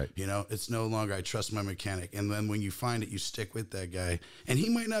builder. Right. You know, it's no longer, I trust my mechanic. And then when you find it, you stick with that guy. And he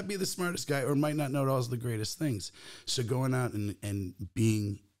might not be the smartest guy or might not know all the greatest things. So going out and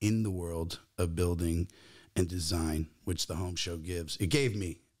being in the world of building and design, which the home show gives, it gave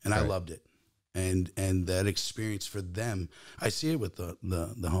me, and I loved it. And that experience for them, I see it with the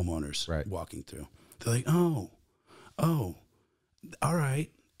homeowners walking through. They're like, oh, all right.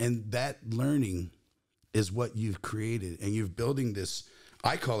 And that learning is what you've created, and you're building this,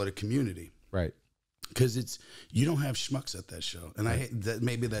 I call it a community. Right. Because you don't have schmucks at that show. And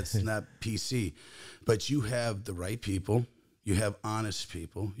maybe that's not PC, but you have the right people. You have honest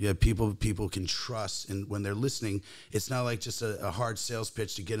people. You have people can trust. And when they're listening, it's not like just a hard sales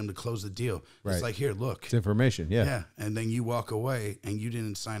pitch to get them to close the deal. Right. It's like, here, look. It's information, yeah. Yeah, and then you walk away and you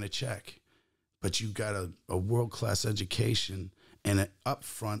didn't sign a check, but you got a world-class education and an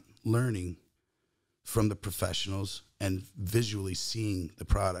upfront learning from the professionals and visually seeing the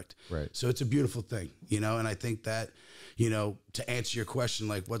product. Right. So it's a beautiful thing, you know, and I think that, you know, to answer your question,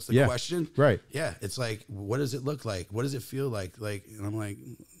 like, what's the question? Right. Yeah. It's like, what does it look like? What does it feel like? Like, and I'm like,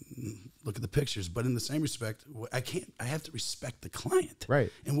 look at the pictures. But in the same respect, I have to respect the client.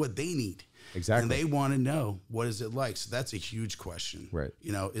 Right. And what they need. Exactly. And they want to know, what is it like? So that's a huge question. Right.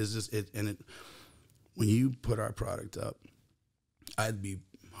 You know, is this it? And when you put our product up, I'd be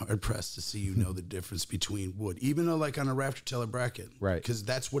hard pressed to see you know the difference between wood, even though like on a rafter teller bracket, right? Because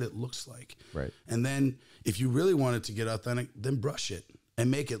that's what it looks like, right? And then if you really want it to get authentic, then brush it and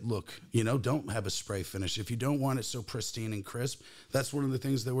make it look, you know, don't have a spray finish. If you don't want it so pristine and crisp, that's one of the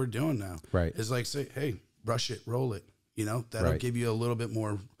things that we're doing now, right? Is like, say, hey, brush it, roll it, you know, that'll give you a little bit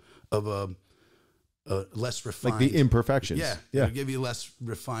more of a less refined, like the imperfections. Yeah, yeah, it'll give you a less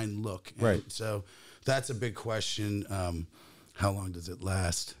refined look, and right? So that's a big question. How long does it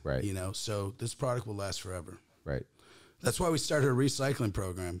last? Right. You know, so this product will last forever. Right. That's why we started a recycling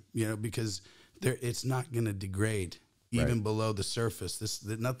program, you know, because it's not going to degrade even below the surface.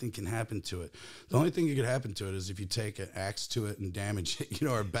 Nothing can happen to it. The only thing that could happen to it is if you take an axe to it and damage it, you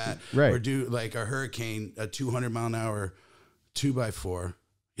know, or a bat, or do like a hurricane, a 200-mile-an-hour 2x4.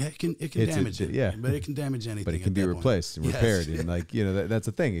 Yeah, it can damage it. Yeah, but it can damage anything. But it can be replaced and repaired, and like, you know, that's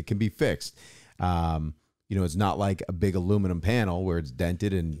the thing. It can be fixed. You know, it's not like a big aluminum panel where it's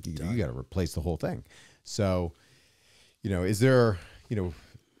dented and you got to replace the whole thing. So, you know, is there, you know,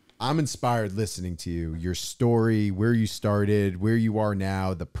 I'm inspired listening to you, your story, where you started, where you are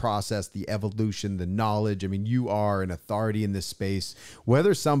now, the process, the evolution, the knowledge. I mean, you are an authority in this space.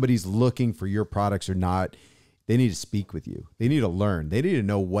 Whether somebody's looking for your products or not, they need to speak with you. They need to learn. They need to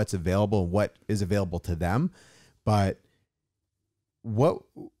know what's available and what is available to them. But what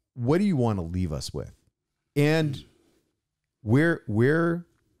do you want to leave us with? And where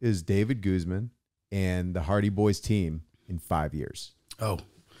is David Guzman and the Hardie Boys team in 5 years? Oh,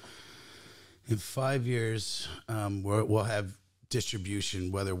 in 5 years, we'll have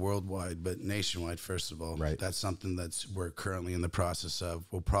distribution, whether worldwide, but nationwide, first of all. Right. That's something we're currently in the process of.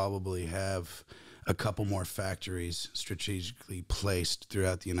 We'll probably have a couple more factories strategically placed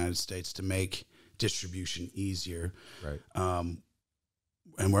throughout the United States to make distribution easier. Right.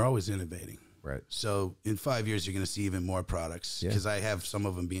 And we're always innovating. Right. So in 5 years, you're going to see even more products because I have some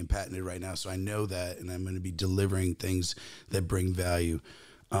of them being patented right now. So I know that, and I'm going to be delivering things that bring value.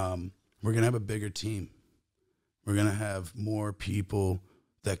 We're going to have a bigger team. We're going to have more people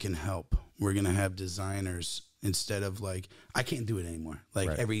that can help. We're going to have designers instead of like, I can't do it anymore. Like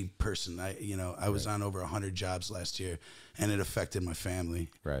every person, I was on over 100 jobs last year, and it affected my family.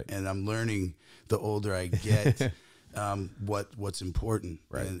 Right. And I'm learning the older I get what's important.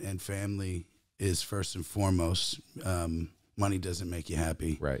 Right. And family is first and foremost. Money doesn't make you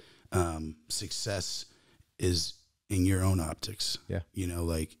happy. Right. Success is in your own optics. Yeah. You know,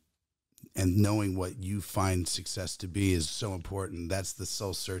 like, and knowing what you find success to be is so important. That's the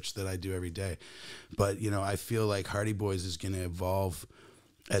soul search that I do every day. But, you know, I feel like Hardie Boys is going to evolve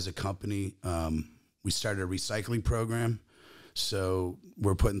as a company. We started a recycling program. So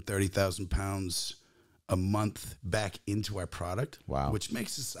we're putting 30,000 pounds a month back into our product. Wow. Which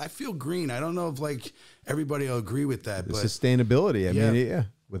makes us, I feel green. I don't know if like everybody will agree with that, the but sustainability. I mean,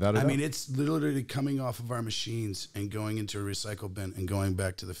 Without a doubt. I mean, it's literally coming off of our machines and going into a recycle bin and going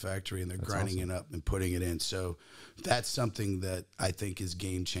back to the factory, and they're grinding it up and putting it in. So that's something that I think is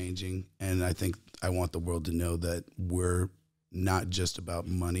game changing. And I think I want the world to know that we're not just about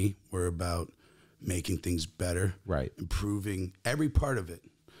money. We're about making things better, right? Improving every part of it.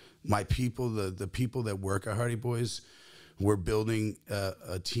 My people, the people that work at Hardie Boys, we're building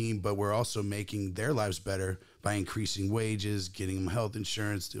a team, but we're also making their lives better by increasing wages, getting them health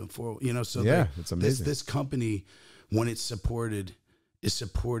insurance, doing so yeah, it's amazing. This company, when it's supported, is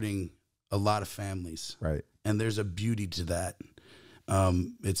supporting a lot of families, right? And there's a beauty to that.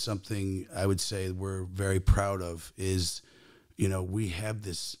 It's something I would say we're very proud of. Is we have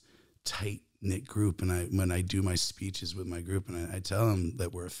this tight knit group, and when I do my speeches with my group, and I tell them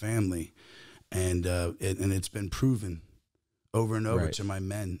that we're a family, and it's been proven over and over to my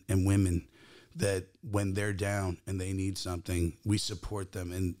men and women that when they're down and they need something, we support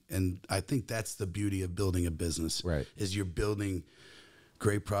them. And I think that's the beauty of building a business, right? Is you're building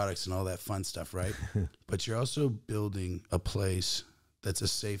great products and all that fun stuff, right? But you're also building a place that's a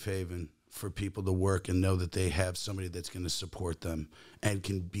safe haven for people to work and know that they have somebody that's going to support them and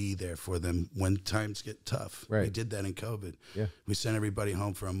can be there for them when times get tough. Right. We did that in COVID. Yeah. We sent everybody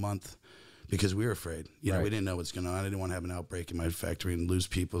home for a month because we were afraid. We didn't know what's going on. I didn't want to have an outbreak in my factory and lose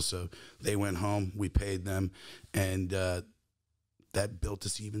people. So they went home. We paid them. And that built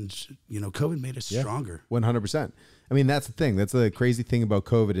us even, COVID made us stronger. 100%. I mean, that's the thing. That's the crazy thing about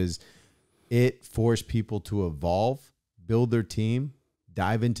COVID is it forced people to evolve, build their team,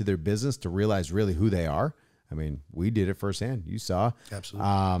 dive into their business to realize really who they are. I mean, we did it firsthand. You saw.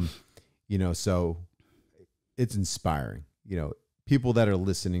 Absolutely. So it's inspiring. People that are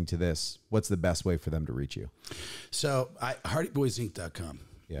listening to this, what's the best way for them to reach you? So HardieBoysInc.com.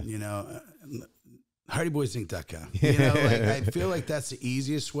 Yeah. HardieBoysInc.com. I feel like that's the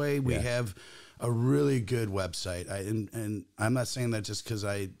easiest way. We have a really good website. And I'm not saying that just because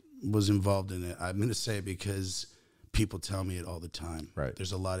I was involved in it. I'm going to say it because people tell me it all the time. Right.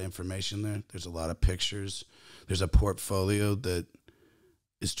 There's a lot of information there. There's a lot of pictures. There's a portfolio that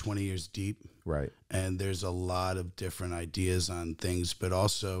is 20 years deep. Right. And there's a lot of different ideas on things, but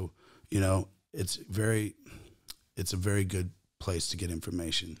also, it's a very good place to get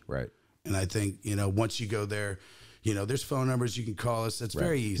information. Right. And I think, once you go there, there's phone numbers you can call us. That's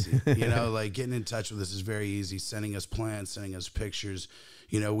very easy. Like getting in touch with us is very easy. Sending us plans, sending us pictures.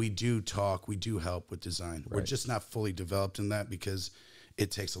 We do talk, we do help with design. We're just not fully developed in that because it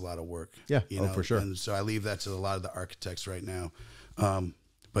takes a lot of work. Yeah, for sure. And so I leave that to a lot of the architects right now.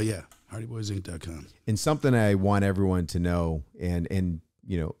 But yeah, HardieBoysInc.com. And something I want everyone to know and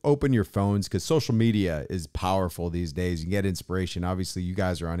open your phones because social media is powerful these days. You get inspiration. Obviously, you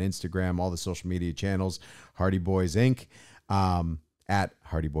guys are on Instagram, all the social media channels, Hardie Boys Inc., at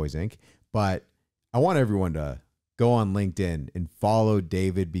Hardie Boys Inc. But I want everyone to go on LinkedIn and follow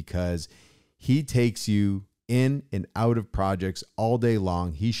David because he takes you in and out of projects all day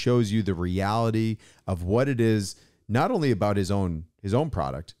long. He shows you the reality of what it is, not only about his own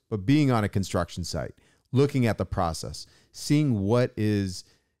product, but being on a construction site, looking at the process, seeing what your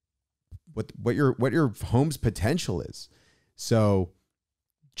home's potential is. So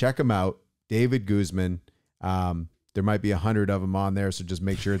check him out, David Guzman. There might be 100 of them on there, so just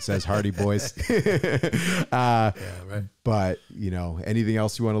make sure it says Hardie Boys. Yeah, right. But anything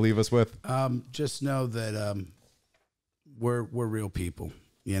else you want to leave us with? Just know that we're real people,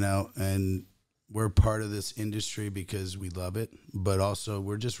 and we're part of this industry because we love it, but also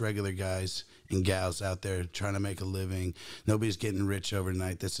we're just regular guys and gals out there trying to make a living. Nobody's getting rich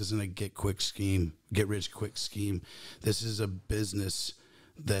overnight. This isn't a get rich quick scheme. This is a business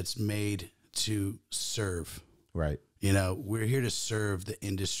that's made to serve. Right. We're here to serve the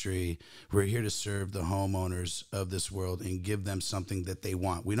industry. We're here to serve the homeowners of this world and give them something that they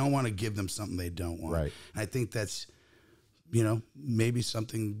want. We don't want to give them something they don't want. Right. I think that's, maybe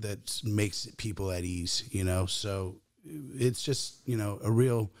something that makes people at ease, so it's just, a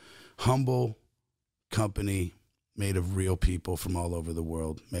real humble company made of real people from all over the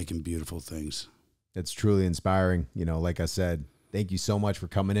world making beautiful things. It's truly inspiring. Like I said, thank you so much for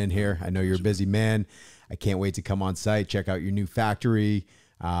coming in here. I know you're a busy man. I can't wait to come on site, check out your new factory.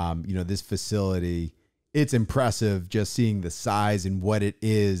 This facility, it's impressive just seeing the size and what it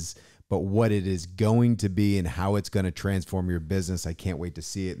is, but what it is going to be and how it's going to transform your business. I can't wait to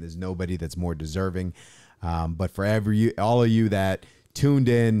see it. And there's nobody that's more deserving. But for all of you that tuned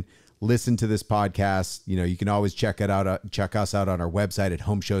in, listen to this podcast, you can always check us out on our website at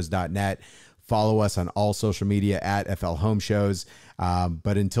homeshows.net. Follow us on all social media at FL Home Shows.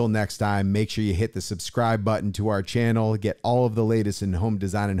 But until next time, make sure you hit the subscribe button to our channel. Get all of the latest in home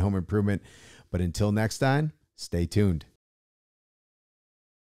design and home improvement. But until next time, stay tuned.